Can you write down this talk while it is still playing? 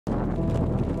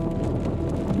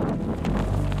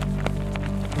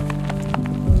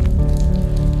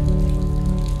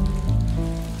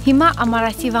Հիմա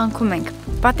Ամարասի վանքում ենք։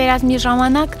 Պատերազմի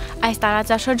ժամանակ այս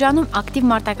տարածաշրջանում ակտիվ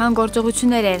մարտական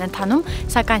գործողություններ են ընթանում,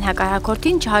 սակայն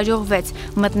հակառակորդին չհաջողվեց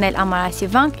մտնել Ամարասի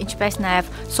վանք, ինչպես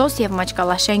նաև Սոս և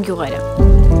Մաչկալաշեն գյուղերը։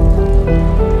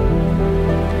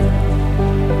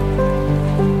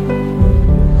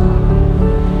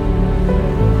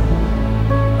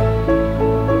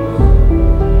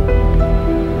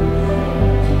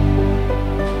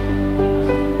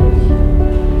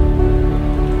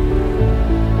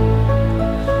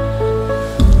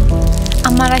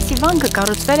 Ամարասի վանքը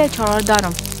կառուցվել է 4-րդ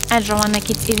դարում։ Այդ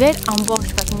ժամանակից ի վեր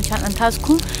ամբողջ պատմության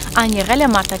ընթացքում այն եղել է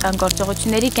մարտական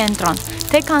գործողությունների կենտրոն,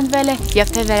 թե քանդվել է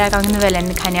և թե վերականգնվել է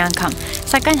մի քանի անգամ։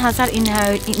 Սակայն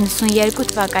 1992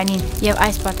 թվականին և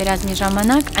այս պատերազմի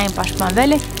ժամանակ այն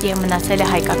պաշտպանվել է և մնացել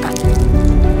է հայկական։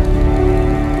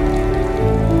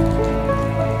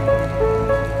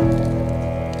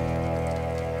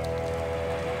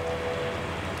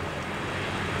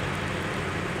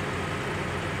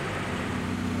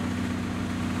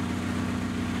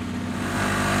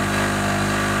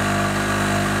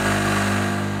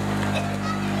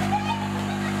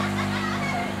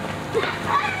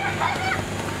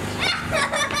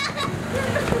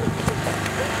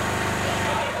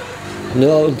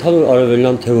 Ընդհանուր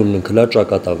արևելյան թևում նկլա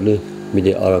ճակատավլի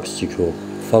միդի Արաքսիկով,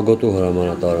 ֆագոտու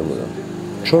հրամանատարը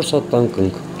 4 հատ տանկ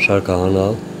ընկ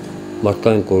շարքահանալ,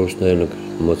 մարդկային կորուստներն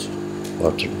մոց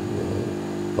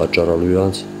պատճառալու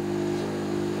իրանց։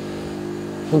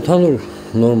 Ընդհանուր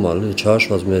նորմալ,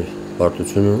 չհաշված մեր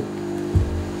պարտությունը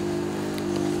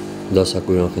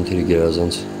դասակույրան խնդիրի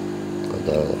գերազանց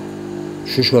կատարել է։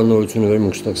 Շուշվա նորությունը վեր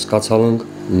մենք սկացալ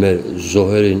ենք մեր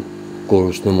զոհերին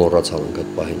կորուստը մոռացալ ենք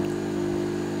այդ պահին։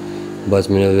 Բայց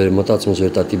մենավեր մտածում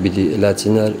զերտատի բիդի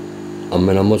լացիներ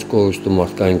ամենամոց կորուստը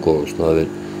մարդկային կորուստն ավել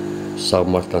սաղ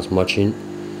մարդկանց մաչին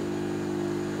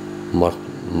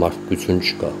մարդկություն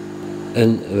չկա։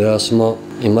 Են վերասմա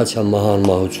իմացյալ մահան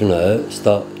մահությունը է,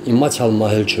 ստա իմացյալ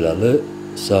մահել չրալ է,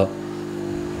 սա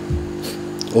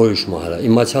օրիշ մահել է,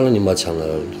 իմացյալն իմացյալն է։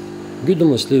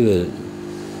 Գյուդում ասլիվ է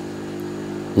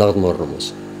նաղդմորում ես։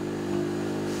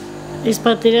 Ես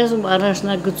պատերազում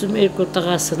առաջնագծում երկու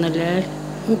տղասնել է,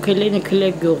 Ուքելենը քլե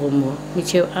գյուղը,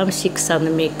 միջև ամսի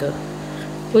 21-ը,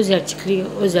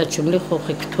 օզյաչումլի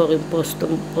խոխեք թողին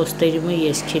պոստերիմը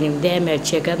ես կենիմ, դեմեր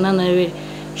չեկանան ավեր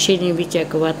շենին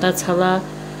վիճակը վատացալա,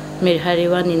 մեր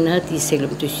հարևանին հատ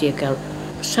իսելում դուս եկալ։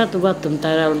 Շատ վատում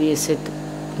տարալ ես այդ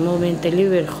մոմենտելի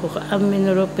վեր խող ամեն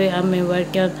ռոպե, ամեն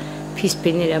վարկյան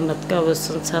պիսպեներ ամատկավը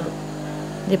սնցալ,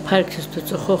 դե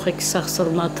պարքստուցը խոխեք սախսալ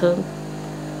մաթն,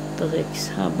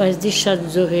 բայց դի շատ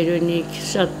զոհերոնիկ,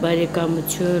 շատ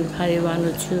բարեկամություն,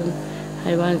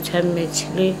 հարևանության մեջ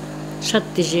լի,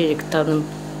 շատ դիժեր եք տանում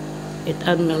այդ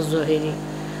անմեղ զոհերի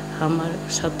համար,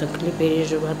 շատ ըկլի բերի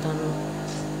ժվատանում։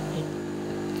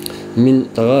 Մին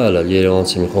տղա էլա,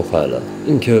 երևանցի մի խոխա էլա,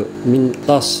 ինքը մին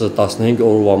 10-15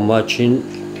 օրվա մաչին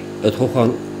այդ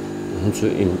խոխան հունց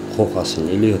իմ խոխասին,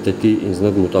 էլի հտետի ինձ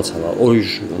նոտ մուտացալա,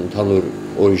 օրիշ, ընդանուր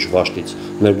օրիշ վաշտից,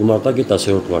 մեր գումարտակի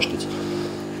 10-րդ վաշտից։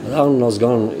 Անուն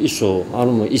ազգան իսո,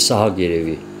 անումը իսահակ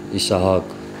երևի, իսահակ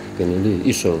գնելի,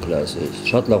 իսո ընկլաս է,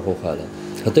 շատ լավ խոխալ է։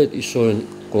 Հտե այդ իսոյն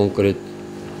կոնկրետ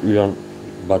յուրան,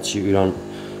 բացի յուրան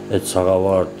այդ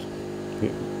սաղավարդ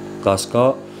կասկա,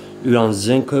 յուրան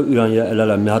զենքը, յուրան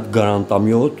ելալա մի հատ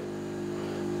գարանտամյոտ,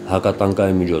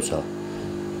 հակատանկայի միջոց է։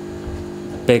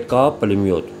 Պեկա,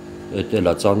 պլիմյոտ, այդ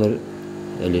էլա ծաներ,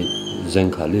 էլի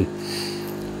զենք հալի։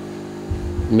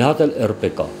 Մի հատ էլ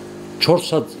RPK, 4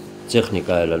 հատ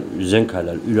տեխնիկա էլ, զենք էլ,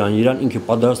 յուրան ինքը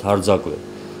պատրաստ հարձակվել։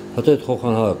 Հետո այդ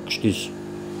խոխան հա կշտիս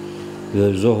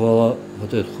զոհվալա,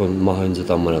 հետո այդ խոն մահային ձետ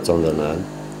ամենածանդրն այլ։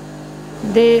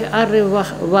 Դե առի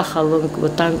վախալոնք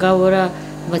վտանգա որա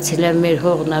մցելա մեր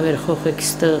հողն ամեր խոխեք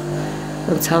ստեղ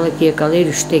ընցալեք եկալ էր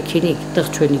ուշտեքինիք,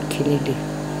 տղճոնիք կինիլի։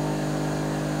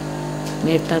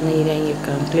 Մեր տանը իրան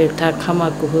եկան, լեր թակ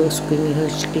համակու հոսկունի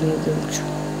հոսկինի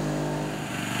դունչու։